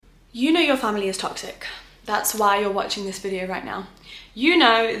You know your family is toxic. That's why you're watching this video right now. You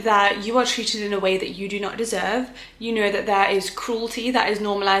know that you are treated in a way that you do not deserve. You know that there is cruelty that is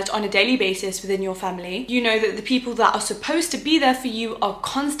normalized on a daily basis within your family. You know that the people that are supposed to be there for you are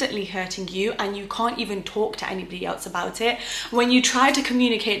constantly hurting you and you can't even talk to anybody else about it. When you try to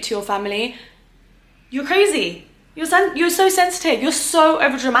communicate to your family, you're crazy. You're so sensitive. You're so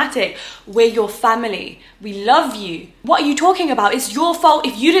overdramatic. We're your family. We love you. What are you talking about? It's your fault.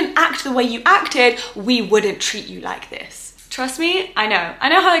 If you didn't act the way you acted, we wouldn't treat you like this. Trust me, I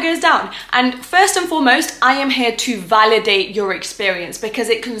know how it goes down. And first and foremost, I am here to validate your experience because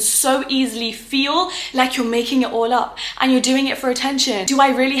it can so easily feel like you're making it all up and you're doing it for attention. Do I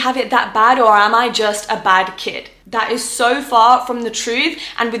really have it that bad, or am I just a bad kid? That is so far from the truth.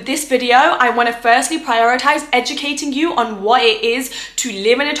 And with this video, I want to firstly prioritize educating you on what it is to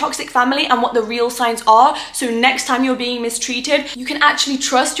live in a toxic family and what the real signs are. So next time you're being mistreated, you can actually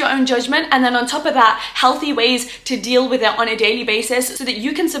trust your own judgment. And then on top of that, healthy ways to deal with it on a daily basis so that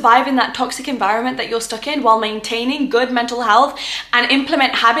you can survive in that toxic environment that you're stuck in while maintaining good mental health and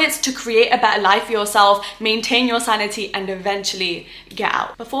implement habits to create a better life for yourself, maintain your sanity, and eventually get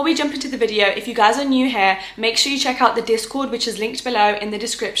out. Before we jump into the video, if you guys are new here, make sure you check out the Discord, which is linked below in the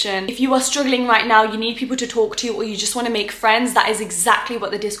description. If you are struggling right now, you need people to talk to, or you just want to make friends, that is exactly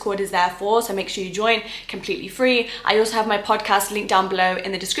what the Discord is there for. So make sure you join, completely free. I also have my podcast linked down below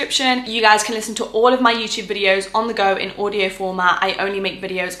in the description. You guys can listen to all of my YouTube videos on the go in audio format. I only make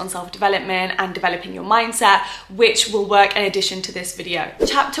videos on self-development and developing your mindset, which will work in addition to this video.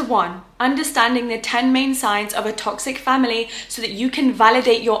 Chapter 1. Understanding the 10 main signs of a toxic family so that you can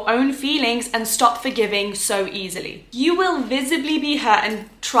validate your own feelings and stop forgiving so easily. You will visibly be hurt and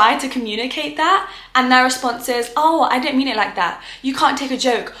try to communicate that, and their response is, "Oh, I didn't mean it like that. You can't take a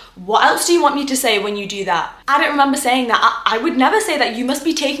joke. What else do you want me to say when you do that? I don't remember saying that. I would never say that. You must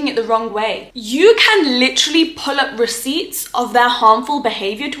be taking it the wrong way." You can literally pull up receipts of their harmful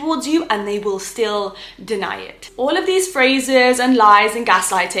behavior towards you and they will still deny it. All of these phrases and lies and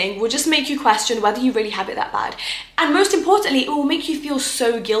gaslighting will just make you question whether you really have it that bad. And most importantly, it will make you feel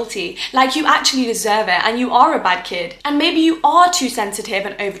so guilty, like you actually deserve it and you are a bad kid. And maybe you are too sensitive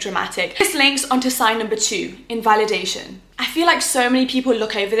and overdramatic. This links onto sign number 2, invalidation. I feel like so many people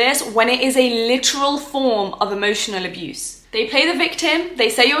look over this when it is a literal form of emotional abuse. They play the victim, they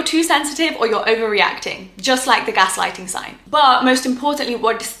say you're too sensitive or you're overreacting, just like the gaslighting sign. But most importantly,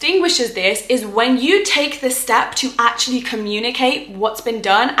 what distinguishes this is when you take the step to actually communicate what's been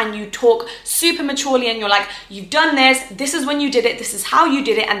done and you talk super maturely and you're like, "You've done this is when you did it, this is how you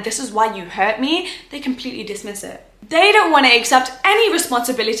did it, and this is why you hurt me," they completely dismiss it. They don't want to accept any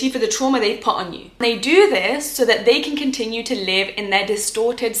responsibility for the trauma they've put on you. They do this so that they can continue to live in their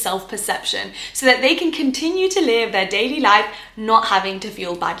distorted self-perception, so that they can continue to live their daily life not having to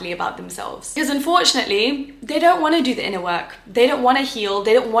feel badly about themselves. Because unfortunately, they don't want to do the inner work. They don't want to heal.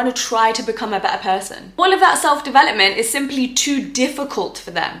 They don't want to try to become a better person. All of that self-development is simply too difficult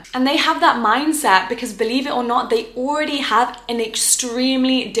for them. And they have that mindset because, believe it or not, they already have an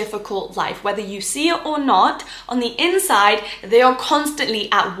extremely difficult life. Whether you see it or not, on the inside, they are constantly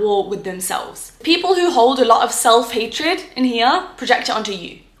at war with themselves. People who hold a lot of self-hatred in here project it onto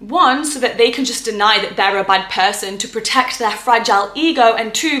you. 1, so that they can just deny that they're a bad person to protect their fragile ego,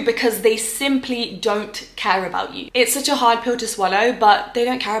 and 2, because they simply don't care about you. It's such a hard pill to swallow, but they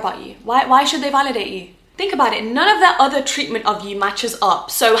don't care about you. Why should they validate you? Think about it, none of their other treatment of you matches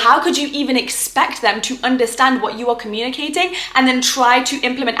up. So how could you even expect them to understand what you are communicating and then try to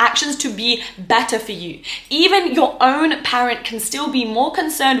implement actions to be better for you? Even your own parent can still be more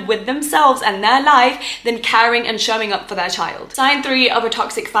concerned with themselves and their life than caring and showing up for their child. Sign 3 of a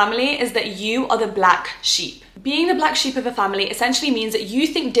toxic family is that you are the black sheep. Being the black sheep of a family essentially means that you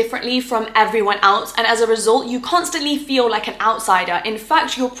think differently from everyone else, and as a result, you constantly feel like an outsider. In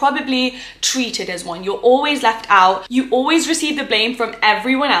fact, you're probably treated as one. You're always left out. You always receive the blame from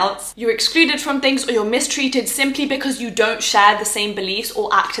everyone else. You're excluded from things or you're mistreated simply because you don't share the same beliefs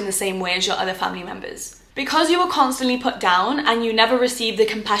or act in the same way as your other family members. Because you were constantly put down and you never received the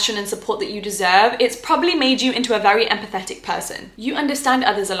compassion and support that you deserve, it's probably made you into a very empathetic person. You understand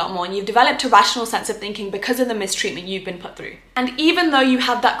others a lot more and you've developed a rational sense of thinking because of the mistreatment you've been put through. And even though you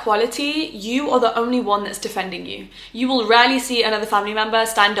have that quality, you are the only one that's defending you. You will rarely see another family member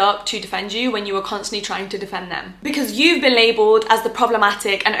stand up to defend you when you are constantly trying to defend them. Because you've been labelled as the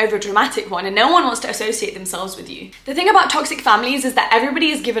problematic and overdramatic one and no one wants to associate themselves with you. The thing about toxic families is that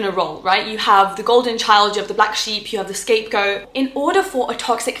everybody is given a role, right? You have the golden child child, you have the black sheep, you have the scapegoat. In order for a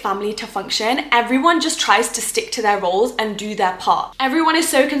toxic family to function, everyone just tries to stick to their roles and do their part. Everyone is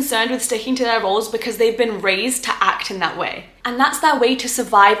so concerned with sticking to their roles because they've been raised to act in that way. And that's their way to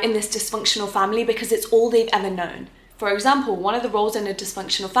survive in this dysfunctional family because it's all they've ever known. For example, one of the roles in a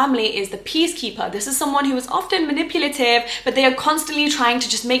dysfunctional family is the peacekeeper. This is someone who is often manipulative, but they are constantly trying to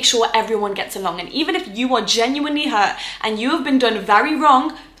just make sure everyone gets along. And even if you are genuinely hurt and you have been done very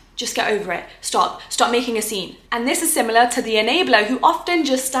wrong, just get over it. Stop making a scene. And this is similar to the enabler, who often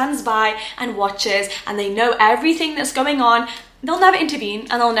just stands by and watches, and they know everything that's going on. They'll never intervene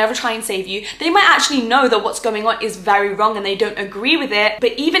and they'll never try and save you. They might actually know that what's going on is very wrong and they don't agree with it.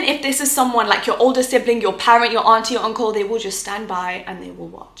 But even if this is someone like your older sibling, your parent, your auntie, your uncle, they will just stand by and they will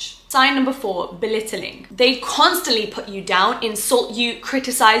watch. Sign number 4, belittling. They constantly put you down, insult you,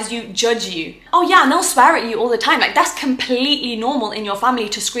 criticize you, judge you. Oh yeah, and they'll swear at you all the time. Like, that's completely normal in your family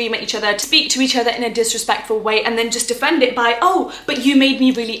to scream at each other, to speak to each other in a disrespectful way, and then just defend it by, oh, but you made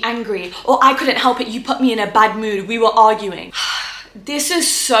me really angry, or I couldn't help it, you put me in a bad mood, we were arguing. This is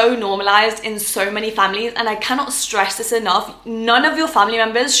so normalized in so many families, and I cannot stress this enough. None of your family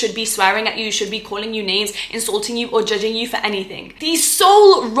members should be swearing at you, should be calling you names, insulting you, or judging you for anything. The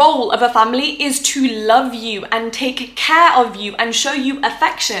sole role of a family is to love you and take care of you and show you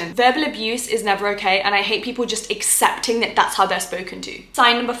affection. Verbal abuse is never okay, and I hate people just accepting that that's how they're spoken to.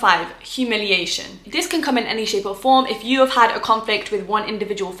 Sign number 5, humiliation. This can come in any shape or form. If you have had a conflict with one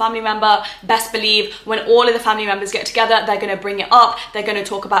individual family member, best believe when all of the family members get together, they're going to bring it up. They're going to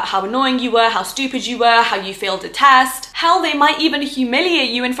talk about how annoying you were, how stupid you were, how you failed a test. Hell, they might even humiliate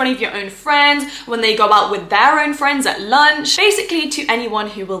you in front of your own friends when they go out with their own friends at lunch. Basically, to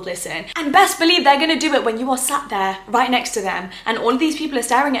anyone who will listen. And best believe they're going to do it when you are sat there right next to them and all of these people are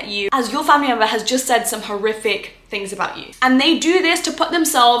staring at you as your family member has just said some horrific things about you. And they do this to put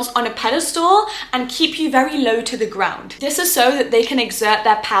themselves on a pedestal and keep you very low to the ground. This is so that they can exert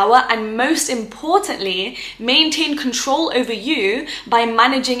their power and, most importantly, maintain control over you by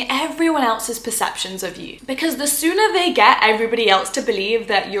managing everyone else's perceptions of you. Because the sooner they get everybody else to believe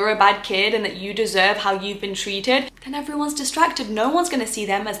that you're a bad kid and that you deserve how you've been treated, then everyone's distracted. No one's going to see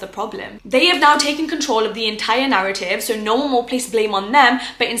them as the problem. They have now taken control of the entire narrative, so no one will place blame on them,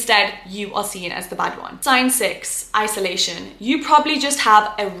 but instead you are seen as the bad one. Sign 6. Isolation. You probably just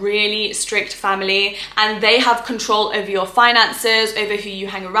have a really strict family and they have control over your finances, over who you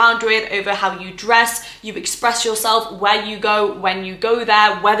hang around with, over how you dress, you express yourself, where you go, when you go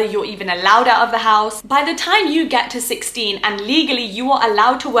there, whether you're even allowed out of the house. By the time you get to 16 and legally you are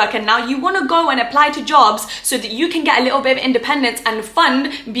allowed to work and now you want to go and apply to jobs so that you can get a little bit of independence and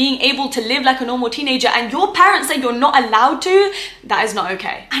fund being able to live like a normal teenager, and your parents say you're not allowed to, that is not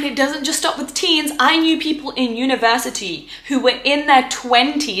okay. And it doesn't just stop with teens. I knew people in university who were in their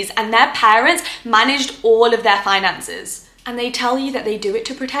 20s and their parents managed all of their finances. And they tell you that they do it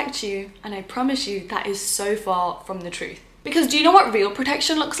to protect you. And I promise you that is so far from the truth. Because do you know what real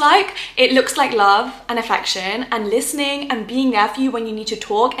protection looks like? It looks like love and affection and listening and being there for you when you need to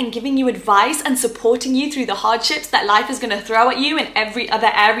talk and giving you advice and supporting you through the hardships that life is going to throw at you in every other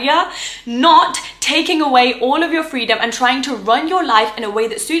area. Not taking away all of your freedom and trying to run your life in a way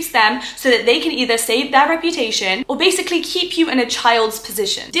that suits them so that they can either save their reputation or basically keep you in a child's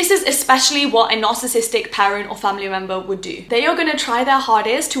position. This is especially what a narcissistic parent or family member would do. They are going to try their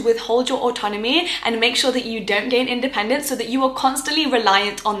hardest to withhold your autonomy and make sure that you don't gain independence so that you are constantly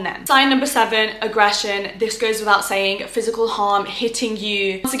reliant on them. Sign number 7, aggression. This goes without saying, physical harm, hitting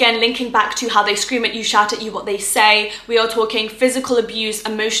you. Once again, linking back to how they scream at you, shout at you, what they say. We are talking physical abuse,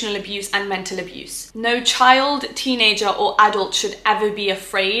 emotional abuse, and mental abuse. No child, teenager, or adult should ever be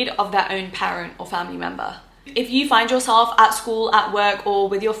afraid of their own parent or family member. If you find yourself at school, at work, or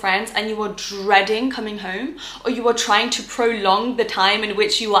with your friends and you are dreading coming home, or you are trying to prolong the time in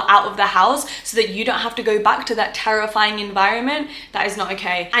which you are out of the house so that you don't have to go back to that terrifying environment, that is not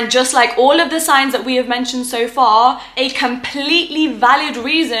okay. And just like all of the signs that we have mentioned so far, a completely valid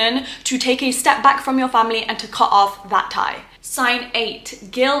reason to take a step back from your family and to cut off that tie. Sign 8,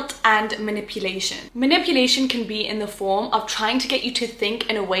 guilt and manipulation. Manipulation can be in the form of trying to get you to think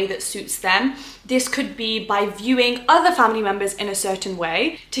in a way that suits them. This could be by viewing other family members in a certain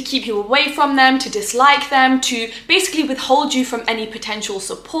way, to keep you away from them, to dislike them, to basically withhold you from any potential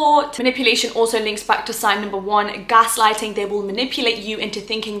support. Manipulation also links back to sign number 1, gaslighting. They will manipulate you into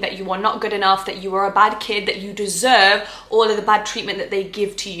thinking that you are not good enough, that you are a bad kid, that you deserve all of the bad treatment that they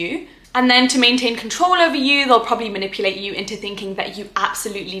give to you. And then to maintain control over you, they'll probably manipulate you into thinking that you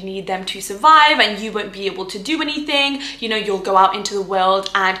absolutely need them to survive and you won't be able to do anything. You know, you'll go out into the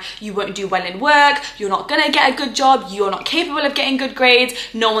world and you won't do well in work. You're not gonna get a good job. You're not capable of getting good grades.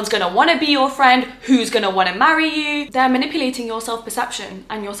 No one's gonna wanna be your friend. Who's gonna wanna marry you? They're manipulating your self-perception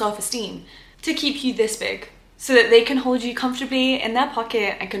and your self-esteem to keep you this big so that they can hold you comfortably in their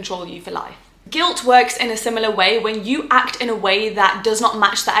pocket and control you for life. Guilt works in a similar way when you act in a way that does not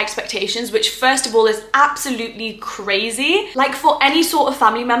match their expectations, which first of all is absolutely crazy. Like for any sort of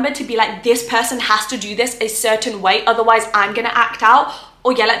family member to be like, this person has to do this a certain way, otherwise I'm gonna act out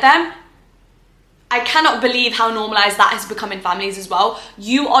or yell at them. I cannot believe how normalized that has become in families as well.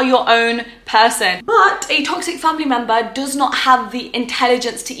 You are your own person. But a toxic family member does not have the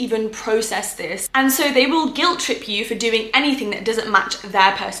intelligence to even process this. And so they will guilt trip you for doing anything that doesn't match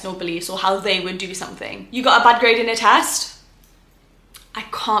their personal beliefs or how they would do something. You got a bad grade in a test? I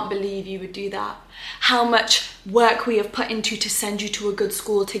can't believe you would do that. How much work we have put into to send you to a good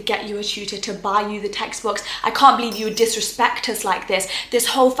school, to get you a tutor, to buy you the textbooks. I can't believe you would disrespect us like this. This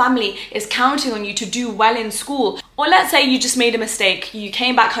whole family is counting on you to do well in school. Or let's say you just made a mistake. You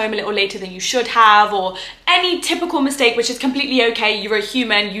came back home a little later than you should have, or any typical mistake, which is completely okay. You're a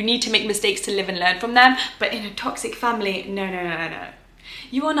human. You need to make mistakes to live and learn from them. But in a toxic family, no.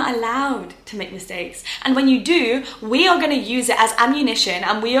 You are not allowed to make mistakes. And when you do, we are going to use it as ammunition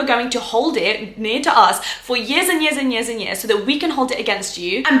and we are going to hold it near to us for years and years and years and years so that we can hold it against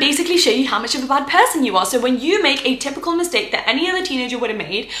you and basically show you how much of a bad person you are. So when you make a typical mistake that any other teenager would have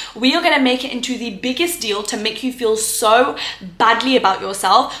made, we are going to make it into the biggest deal to make you feel so badly about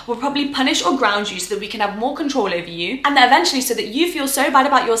yourself. We'll probably punish or ground you so that we can have more control over you, and then eventually so that you feel so bad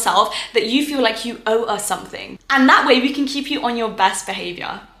about yourself that you feel like you owe us something. And that way we can keep you on your best behavior.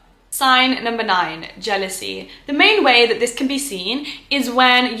 Sign number 9, jealousy. The main way that this can be seen is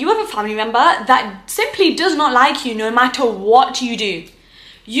when you have a family member that simply does not like you no matter what you do.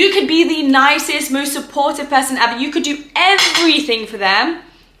 You could be the nicest, most supportive person ever. You could do everything for them.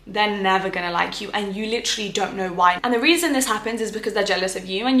 They're never gonna like you and you literally don't know why. And the reason this happens is because they're jealous of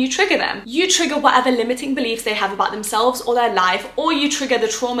you and you trigger them. You trigger whatever limiting beliefs they have about themselves or their life, or you trigger the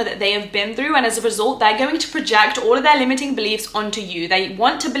trauma that they have been through, and as a result they're going to project all of their limiting beliefs onto you. They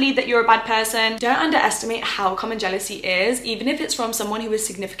want to believe that you're a bad person. Don't underestimate how common jealousy is, even if it's from someone who is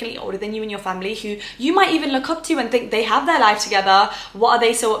significantly older than you in your family, who you might even look up to and think they have their life together. What are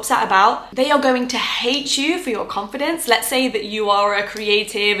they so upset about? They are going to hate you for your confidence. Let's say that you are a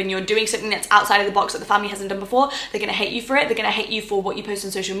creative and you're doing something that's outside of the box that the family hasn't done before. They're gonna hate you for it. They're gonna hate you for what you post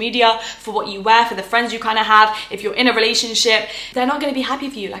on social media, for what you wear, for the friends you kind of have. If you're in a relationship, they're not gonna be happy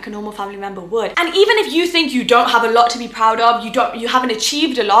for you like a normal family member would. And even if you think you don't have a lot to be proud of, you haven't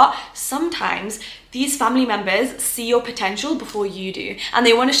achieved a lot, sometimes these family members see your potential before you do, and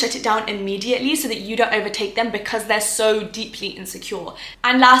they want to shut it down immediately so that you don't overtake them because they're so deeply insecure.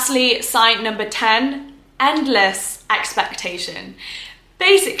 And lastly, sign number 10, endless expectation.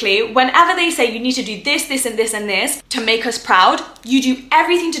 Basically, whenever they say you need to do this, this, and this, and this to make us proud, you do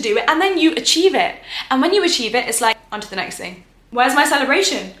everything to do it and then you achieve it. And when you achieve it, it's like, on to the next thing. Where's my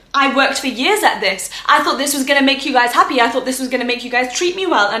celebration? I worked for years at this. I thought this was gonna make you guys happy. I thought this was gonna make you guys treat me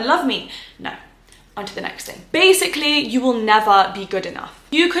well and love me. No. On to the next thing. Basically, you will never be good enough.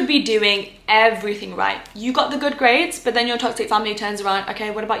 You could be doing everything right. You got the good grades, but then your toxic family turns around, okay,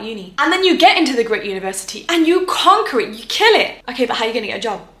 what about uni? And then you get into the great university and you conquer it, you kill it. Okay, but how are you gonna get a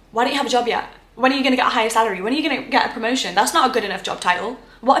job? Why don't you have a job yet? When are you gonna get a higher salary? When are you gonna get a promotion? That's not a good enough job title.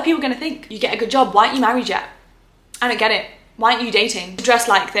 What are people gonna think? You get a good job, why aren't you married yet? I don't get it. Why aren't you dating? Dress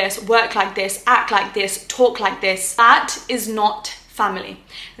like this, work like this, act like this, talk like this. That is not family.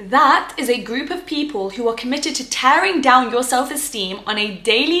 That is a group of people who are committed to tearing down your self-esteem on a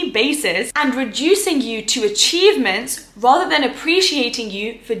daily basis and reducing you to achievements rather than appreciating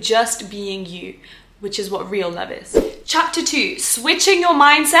you for just being you, which is what real love is. Chapter 2, switching your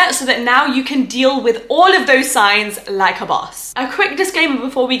mindset so that now you can deal with all of those signs like a boss. A quick disclaimer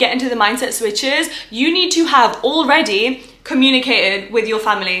before we get into the mindset switches: you need to have already communicated with your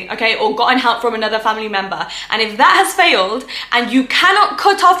family, okay, or gotten help from another family member. And if that has failed and you cannot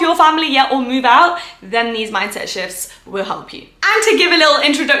cut off your family yet or move out, then these mindset shifts will help you. And to give a little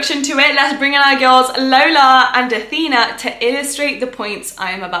introduction to it, let's bring in our girls Lola and Athena to illustrate the points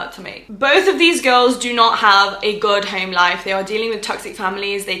I am about to make. Both of these girls do not have a good home life. They are dealing with toxic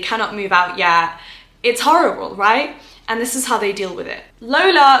families. They cannot move out yet. It's horrible, right? And this is how they deal with it.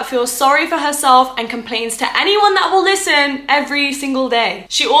 Lola feels sorry for herself and complains to anyone that will listen every single day.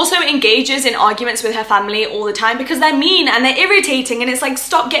 She also engages in arguments with her family all the time because they're mean and they're irritating, and it's like,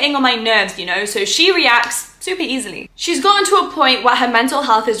 stop getting on my nerves, you know? So she reacts super easily. She's gotten to a point where her mental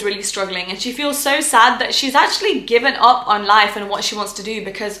health is really struggling and she feels so sad that she's actually given up on life and what she wants to do,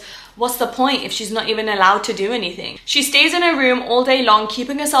 because what's the point if she's not even allowed to do anything? She stays in her room all day long,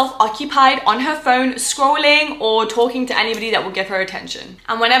 keeping herself occupied on her phone, scrolling or talking to anybody that will give her attention.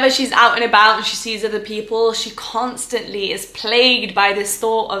 And whenever she's out and about and she sees other people, she constantly is plagued by this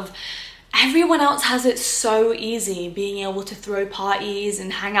thought of, everyone else has it so easy, being able to throw parties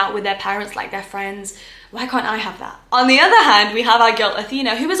and hang out with their parents like their friends. Why can't I have that? On the other hand, we have our girl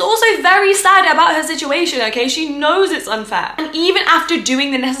Athena, who is also very sad about her situation, okay? She knows it's unfair. And even after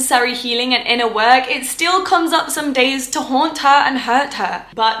doing the necessary healing and inner work, it still comes up some days to haunt her and hurt her.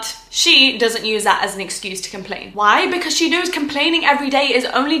 But she doesn't use that as an excuse to complain. Why? Because she knows complaining every day is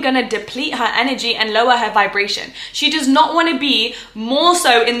only gonna deplete her energy and lower her vibration. She does not want to be more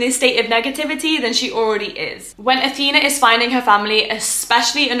so in this state of negativity than she already is. When Athena is finding her family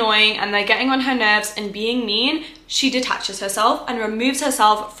especially annoying and they're getting on her nerves and being mean, she detaches herself and removes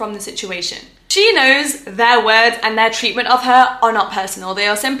herself from the situation. She knows their words and their treatment of her are not personal. They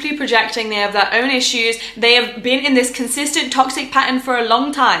are simply projecting. They have their own issues. They have been in this consistent toxic pattern for a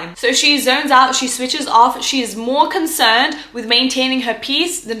long time. So she zones out, she switches off. She is more concerned with maintaining her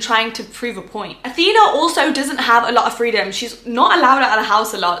peace than trying to prove a point. Athena also doesn't have a lot of freedom. She's not allowed out of the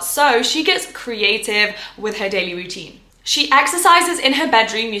house a lot, so she gets creative with her daily routine. She exercises in her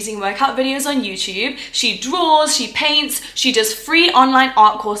bedroom using workout videos on YouTube. She draws, she paints, she does free online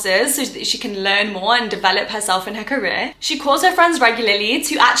art courses so that she can learn more and develop herself in her career. She calls her friends regularly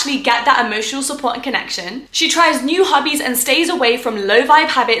to actually get that emotional support and connection. She tries new hobbies and stays away from low vibe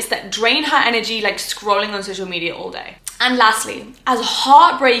habits that drain her energy, like scrolling on social media all day. And lastly, as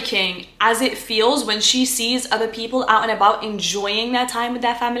heartbreaking as it feels when she sees other people out and about enjoying their time with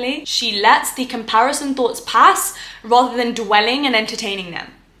their family, she lets the comparison thoughts pass rather than dwelling and entertaining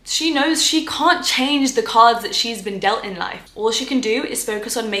them. She knows she can't change the cards that she's been dealt in life. All she can do is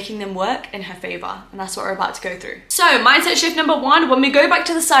focus on making them work in her favor. And that's what we're about to go through. So mindset shift number 1, when we go back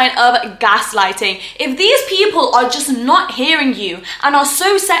to the sign of gaslighting, if these people are just not hearing you and are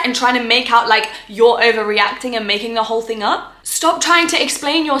so set in trying to make out like you're overreacting and making the whole thing up, stop trying to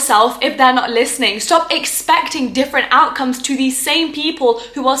explain yourself if they're not listening. Stop expecting different outcomes to these same people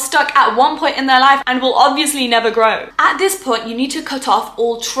who are stuck at one point in their life and will obviously never grow. At this point, you need to cut off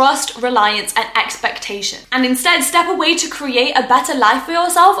all trust, reliance, and expectation, and instead step away to create a better life for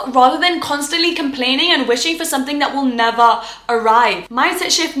yourself rather than constantly complaining and wishing for something that will never arrive.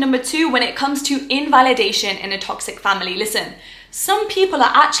 Mindset shift number 2, when it comes to invalidation in a toxic family. Listen, some people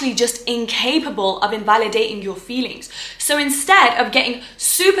are actually just incapable of invalidating your feelings. So instead of getting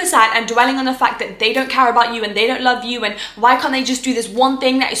super sad and dwelling on the fact that they don't care about you and they don't love you and why can't they just do this one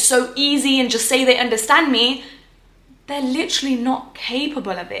thing that is so easy and just say they understand me, they're literally not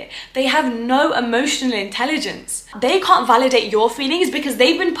capable of it. They have no emotional intelligence. They can't validate your feelings because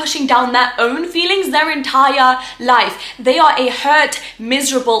they've been pushing down their own feelings their entire life. They are a hurt,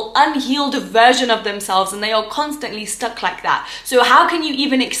 miserable, unhealed version of themselves, and they are constantly stuck like that. So how can you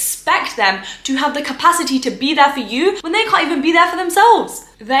even expect them to have the capacity to be there for you when they can't even be there for themselves?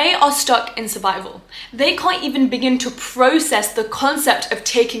 They are stuck in survival. They can't even begin to process the concept of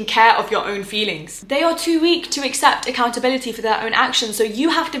taking care of your own feelings. They are too weak to accept accountability for their own actions, so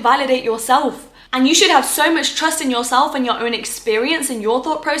you have to validate yourself. And you should have so much trust in yourself and your own experience and your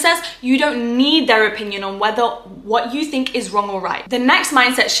thought process. You don't need their opinion on whether what you think is wrong or right. The next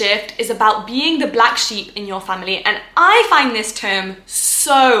mindset shift is about being the black sheep in your family. And I find this term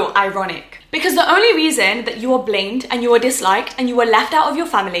so ironic. Because the only reason that you are blamed and you are disliked and you are left out of your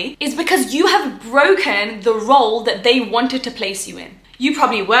family is because you have broken the role that they wanted to place you in. You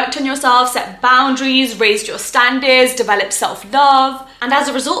probably worked on yourself, set boundaries, raised your standards, developed self-love, and as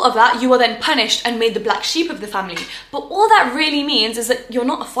a result of that, you are then punished and made the black sheep of the family. But all that really means is that you're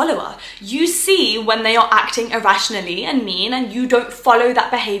not a follower. You see when they are acting irrationally and mean, and you don't follow that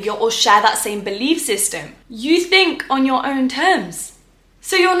behavior or share that same belief system. You think on your own terms.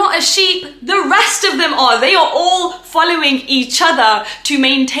 So you're not a sheep, the rest of them are. They are all following each other to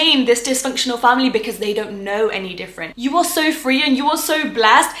maintain this dysfunctional family because they don't know any different. You are so free and you are so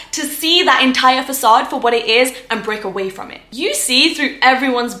blessed to see that entire facade for what it is and break away from it. You see through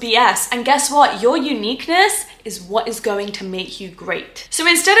everyone's BS, and guess what? Your uniqueness is what is going to make you great. So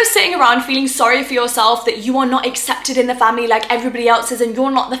instead of sitting around feeling sorry for yourself that you are not accepted in the family like everybody else is and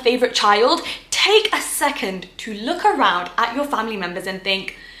you're not the favorite child, take a second to look around at your family members and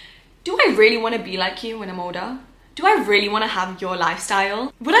think, do I really want to be like you when I'm older? Do I really want to have your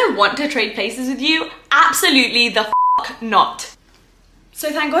lifestyle? Would I want to trade places with you? Absolutely the f*** not.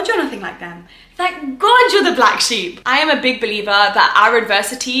 So thank God you're nothing like them. Thank God you're the black sheep. I am a big believer that our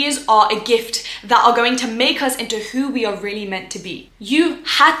adversities are a gift that are going to make us into who we are really meant to be. You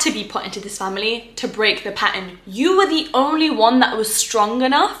had to be put into this family to break the pattern. You were the only one that was strong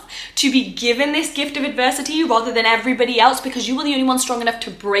enough to be given this gift of adversity rather than everybody else, because you were the only one strong enough to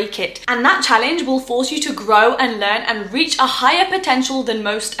break it. And that challenge will force you to grow and learn and reach a higher potential than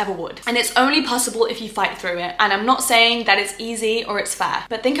most ever would. And it's only possible if you fight through it. And I'm not saying that it's easy or it's fair,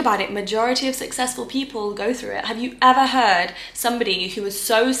 but think about it. Majority of successful people go through it. Have you ever heard somebody who was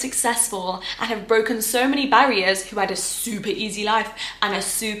so successful and have broken so many barriers who had a super easy life and a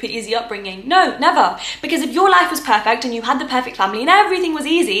super easy upbringing? No, never. Because if your life was perfect and you had the perfect family and everything was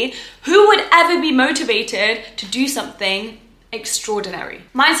easy, who would ever be motivated to do something extraordinary?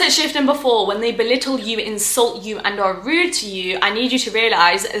 Mindset shift number 4, when they belittle you, insult you, and are rude to you, I need you to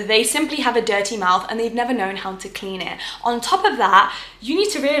realize they simply have a dirty mouth and they've never known how to clean it. On top of that, you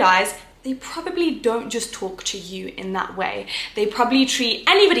need to realize they probably don't just talk to you in that way. They probably treat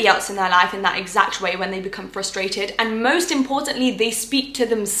anybody else in their life in that exact way when they become frustrated. And most importantly, they speak to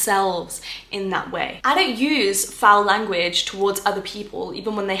themselves in that way. I don't use foul language towards other people,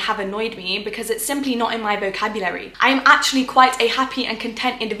 even when they have annoyed me, because it's simply not in my vocabulary. I am actually quite a happy and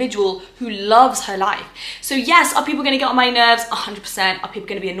content individual who loves her life. So yes, are people gonna get on my nerves? 100%. Are people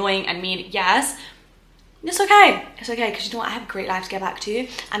gonna be annoying and mean? Yes. It's okay, because you know what, I have a great life to get back to,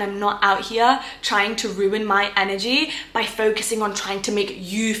 and I'm not out here trying to ruin my energy by focusing on trying to make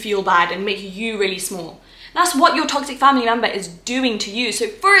you feel bad and make you really small. That's what your toxic family member is doing to you. So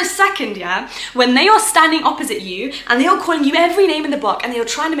for a second, yeah, when they are standing opposite you and they are calling you every name in the book and they are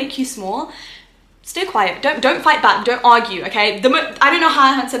trying to make you small, stay quiet. Don't fight back. Don't argue, okay? I don't know how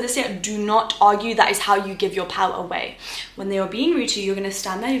I haven't said this yet. Do not argue. That is how you give your power away. When they are being rude to you, you're going to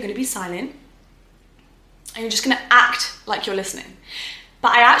stand there, you're going to be silent, and you're just gonna act like you're listening.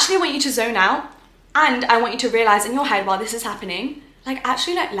 But I actually want you to zone out, and I want you to realize in your head while this is happening,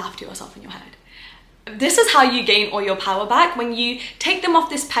 actually laugh to yourself in your head. This is how you gain all your power back, when you take them off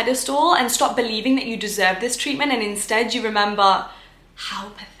this pedestal and stop believing that you deserve this treatment, and instead you remember, how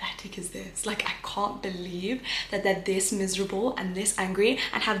pathetic is this? I can't believe that they're this miserable and this angry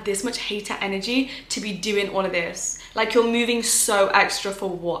and have this much hater energy to be doing all of this. You're moving so extra for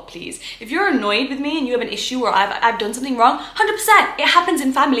what, please? If you're annoyed with me and you have an issue or I've done something wrong, 100%, it happens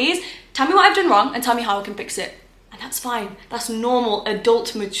in families. Tell me what I've done wrong and tell me how I can fix it. And that's fine. That's normal,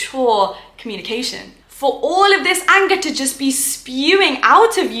 adult, mature communication. For all of this anger to just be spewing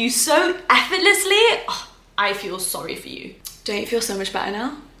out of you so effortlessly, I feel sorry for you. Don't you feel so much better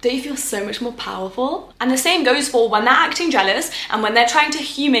now? Don't you feel so much more powerful? And the same goes for when they're acting jealous and when they're trying to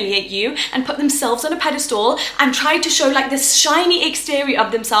humiliate you and put themselves on a pedestal and try to show this shiny exterior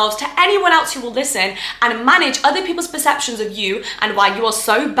of themselves to anyone else who will listen and manage other people's perceptions of you and why you are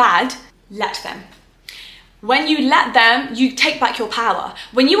so bad. Let them. When you let them, you take back your power.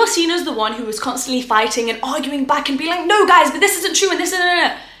 When you are seen as the one who is constantly fighting and arguing back and being like, no guys, but this isn't true and this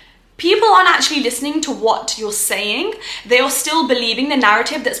isn't. People aren't actually listening to what you're saying. They are still believing the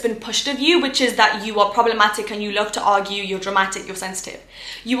narrative that's been pushed of you, which is that you are problematic and you love to argue, you're dramatic, you're sensitive.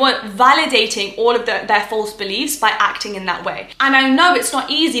 You are validating all of their false beliefs by acting in that way. And I know it's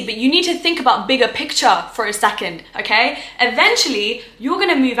not easy, but you need to think about bigger picture for a second, okay? Eventually, you're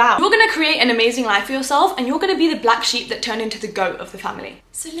gonna move out. You're gonna create an amazing life for yourself, and you're gonna be the black sheep that turn into the goat of the family.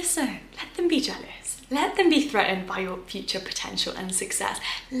 So listen, let them be jealous. Let them be threatened by your future potential and success.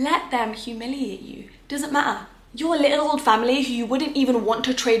 Let them humiliate you. Doesn't matter. Your little old family who you wouldn't even want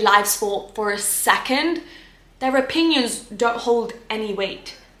to trade lives for a second, their opinions don't hold any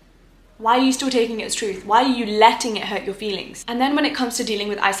weight. Why are you still taking it as truth? Why are you letting it hurt your feelings? And then when it comes to dealing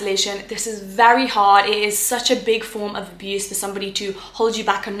with isolation, this is very hard. It is such a big form of abuse for somebody to hold you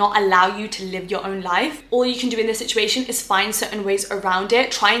back and not allow you to live your own life. All you can do in this situation is find certain ways around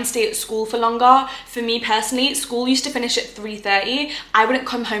it. Try and stay at school for longer. For me personally, school used to finish at 3:30. I wouldn't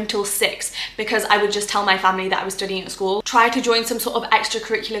come home till 6 because I would just tell my family that I was studying at school. Try to join some sort of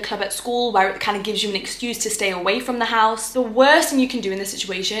extracurricular club at school where it kind of gives you an excuse to stay away from the house. The worst thing you can do in this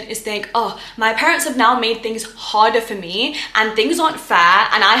situation is think, oh, my parents have now made things harder for me and things aren't fair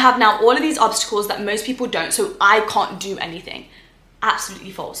and I have now all of these obstacles that most people don't, so I can't do anything.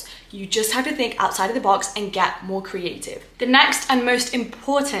 Absolutely false. You just have to think outside of the box and get more creative. The next and most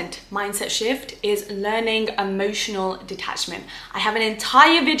important mindset shift is learning emotional detachment. I have an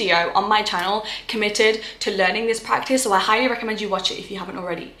entire video on my channel committed to learning this practice, so I highly recommend you watch it if you haven't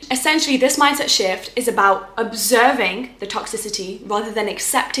already. Essentially, this mindset shift is about observing the toxicity rather than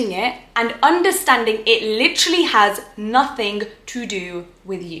accepting it and understanding it literally has nothing to do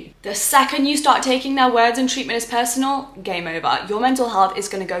with you. The second you start taking their words and treatment as personal, game over. Your mental health is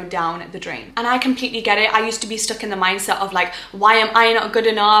going to go down the drain. And I completely get it. I used to be stuck in the mindset of like, why am I not good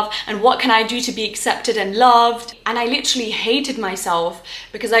enough? And what can I do to be accepted and loved? And I literally hated myself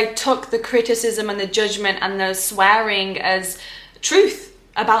because I took the criticism and the judgment and the swearing as truth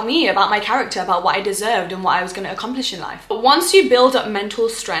about me, about my character, about what I deserved and what I was going to accomplish in life. But once you build up mental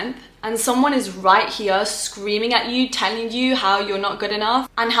strength and someone is right here screaming at you, telling you how you're not good enough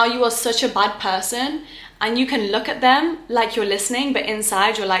and how you are such a bad person, and you can look at them like you're listening, but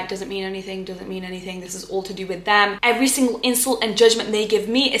inside you're like, doesn't mean anything, this is all to do with them. Every single insult and judgment they give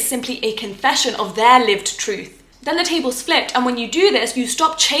me is simply a confession of their lived truth. Then the table's flipped, and when you do this, you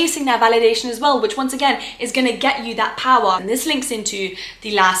stop chasing their validation as well, which once again is going to get you that power. And this links into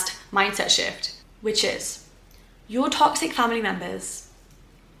the last mindset shift, which is your toxic family members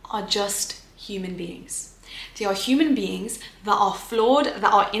are just human beings. They are human beings that are flawed,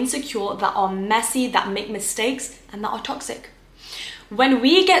 that are insecure, that are messy, that make mistakes, and that are toxic. When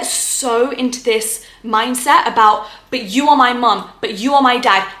we get so into this mindset about, but you are my mum, but you are my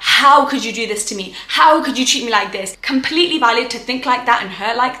dad, how could you do this to me? How could you treat me like this? Completely valid to think like that and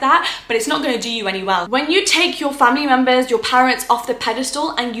hurt like that, but it's not going to do you any well. When you take your family members, your parents off the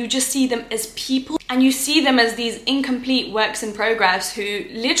pedestal and you just see them as people and you see them as these incomplete works in progress who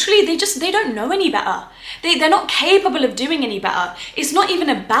literally, they don't know any better. They're not capable of doing any better. It's not even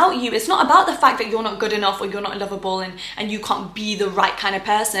about you. It's not about the fact that you're not good enough or you're not lovable and you can't be the right kind of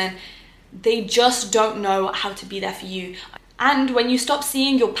person. They just don't know how to be there for you. And when you stop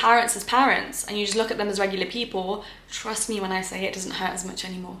seeing your parents as parents and you just look at them as regular people, trust me when I say it doesn't hurt as much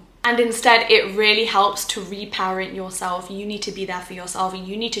anymore. And instead, it really helps to reparent yourself. You need to be there for yourself.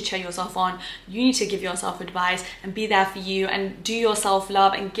 You need to cheer yourself on. You need to give yourself advice and be there for you and do yourself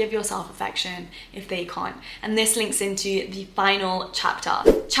love and give yourself affection if they can't. And this links into the final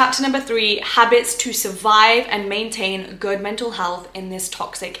chapter. Chapter number 3, habits to survive and maintain good mental health in this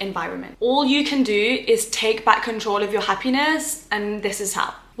toxic environment. All you can do is take back control of your happiness, and this is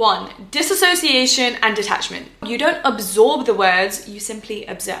how. 1, disassociation and detachment. You don't absorb the words, you simply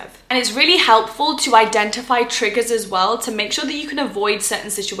observe. And it's really helpful to identify triggers as well to make sure that you can avoid certain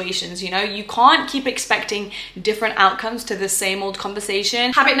situations. You know, you can't keep expecting different outcomes to the same old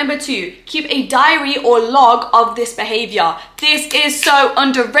conversation. Habit number 2, keep a diary or log of this behavior. This is so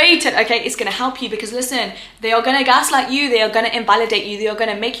underrated, okay? It's gonna help you because listen, they are gonna gaslight you, they are gonna invalidate you, they are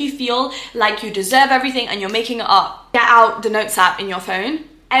gonna make you feel like you deserve everything and you're making it up. Get out the notes app in your phone.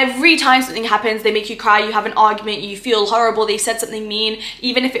 Every time something happens, they make you cry, you have an argument, you feel horrible, they said something mean,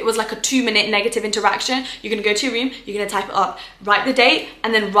 even if it was like a 2-minute negative interaction, you're gonna go to your room, you're gonna type it up, write the date,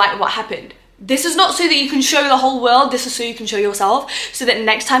 and then write what happened. This is not so that you can show the whole world, this is so you can show yourself, so that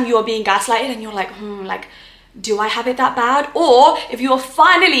next time you are being gaslighted and you're like, do I have it that bad? Or if you are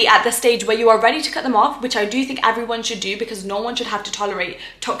finally at the stage where you are ready to cut them off, which I do think everyone should do because no one should have to tolerate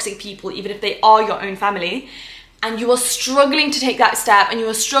toxic people, even if they are your own family, and you are struggling to take that step and you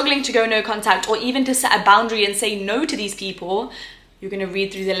are struggling to go no contact or even to set a boundary and say no to these people, you're going to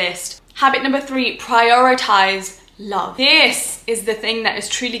read through the list. Habit number 3, prioritize love. This is the thing that is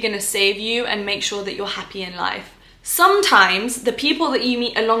truly going to save you and make sure that you're happy in life. Sometimes the people that you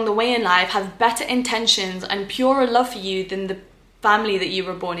meet along the way in life have better intentions and purer love for you than the family that you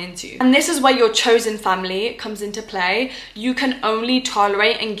were born into. And this is where your chosen family comes into play. You can only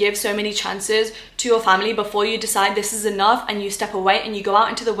tolerate and give so many chances to your family before you decide this is enough and you step away and you go out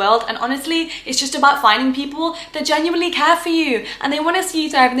into the world. And honestly, it's just about finding people that genuinely care for you and they want to see you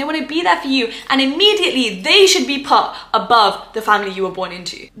thrive and they want to be there for you, and immediately they should be put above the family you were born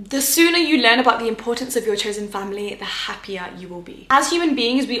into. The sooner you learn about the importance of your chosen family, the happier you will be. As human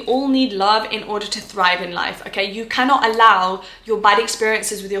beings, we all need love in order to thrive in life, okay? You cannot allow your bad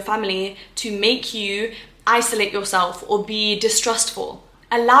experiences with your family to make you isolate yourself or be distrustful.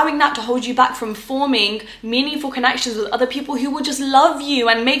 Allowing that to hold you back from forming meaningful connections with other people who will just love you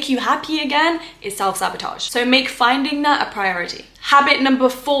and make you happy again is self-sabotage. So make finding that a priority. Habit number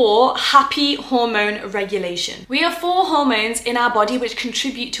 4, happy hormone regulation. We have 4 hormones in our body which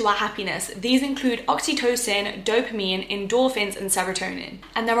contribute to our happiness. These include oxytocin, dopamine, endorphins, and serotonin.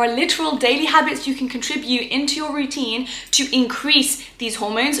 And there are literal daily habits you can contribute into your routine to increase these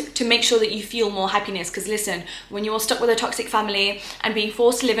hormones to make sure that you feel more happiness. Because listen, when you're stuck with a toxic family and being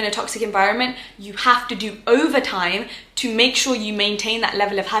forced to live in a toxic environment, you have to do overtime to make sure you maintain that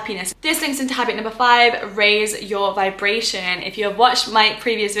level of happiness. This links into habit number 5, raise your vibration. If you have watched my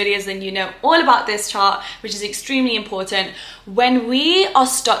previous videos, then you know all about this chart, which is extremely important. When we are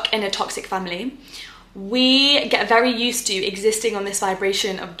stuck in a toxic family, we get very used to existing on this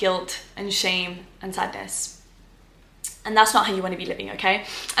vibration of guilt and shame and sadness. And that's not how you want to be living, okay?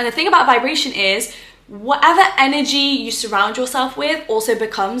 And the thing about vibration is, whatever energy you surround yourself with also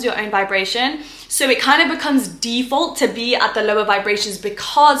becomes your own vibration. So it kind of becomes default to be at the lower vibrations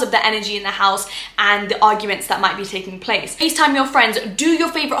because of the energy in the house and the arguments that might be taking place. FaceTime your friends, do your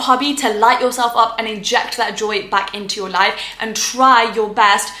favorite hobby to light yourself up and inject that joy back into your life, and try your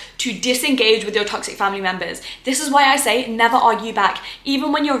best to disengage with your toxic family members. This is why I say never argue back.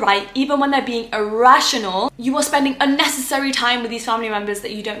 Even when you're right, even when they're being irrational, you are spending unnecessary time with these family members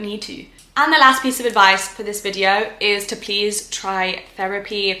that you don't need to. And the last piece of advice for this video is to please try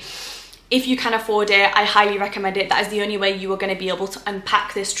therapy. If you can afford it, I highly recommend it. That is the only way you are going to be able to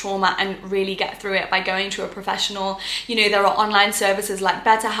unpack this trauma and really get through it, by going to a professional. You know, there are online services like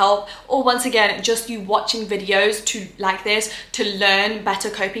BetterHelp, or once again, just you watching videos like this to learn better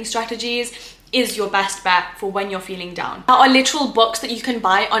coping strategies is your best bet for when you're feeling down. There are literal books that you can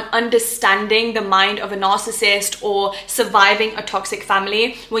buy on understanding the mind of a narcissist or surviving a toxic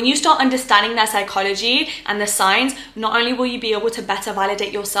family. When you start understanding their psychology and the signs, not only will you be able to better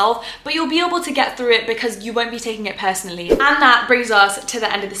validate yourself, but you'll be able to get through it because you won't be taking it personally. And that brings us to the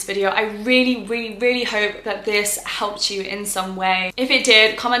end of this video. I really hope that this helped you in some way. If it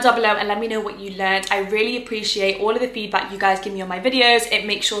did, comment down below and let me know what you learned. I really appreciate all of the feedback you guys give me on my videos. It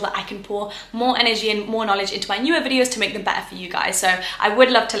makes sure that I can pour more energy and more knowledge into my newer videos to make them better for you guys. So I would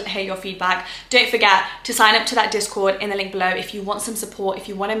love to hear your feedback. Don't forget to sign up to that Discord in the link below if you want some support, if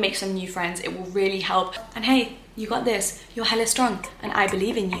you want to make some new friends. It will really help. And hey, you got this. You're hella strong and I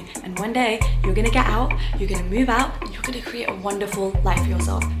believe in you. And one day you're gonna get out, you're gonna move out, and you're gonna create a wonderful life for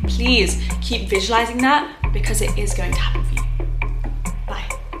yourself. Please keep visualizing that, because it is going to happen for you.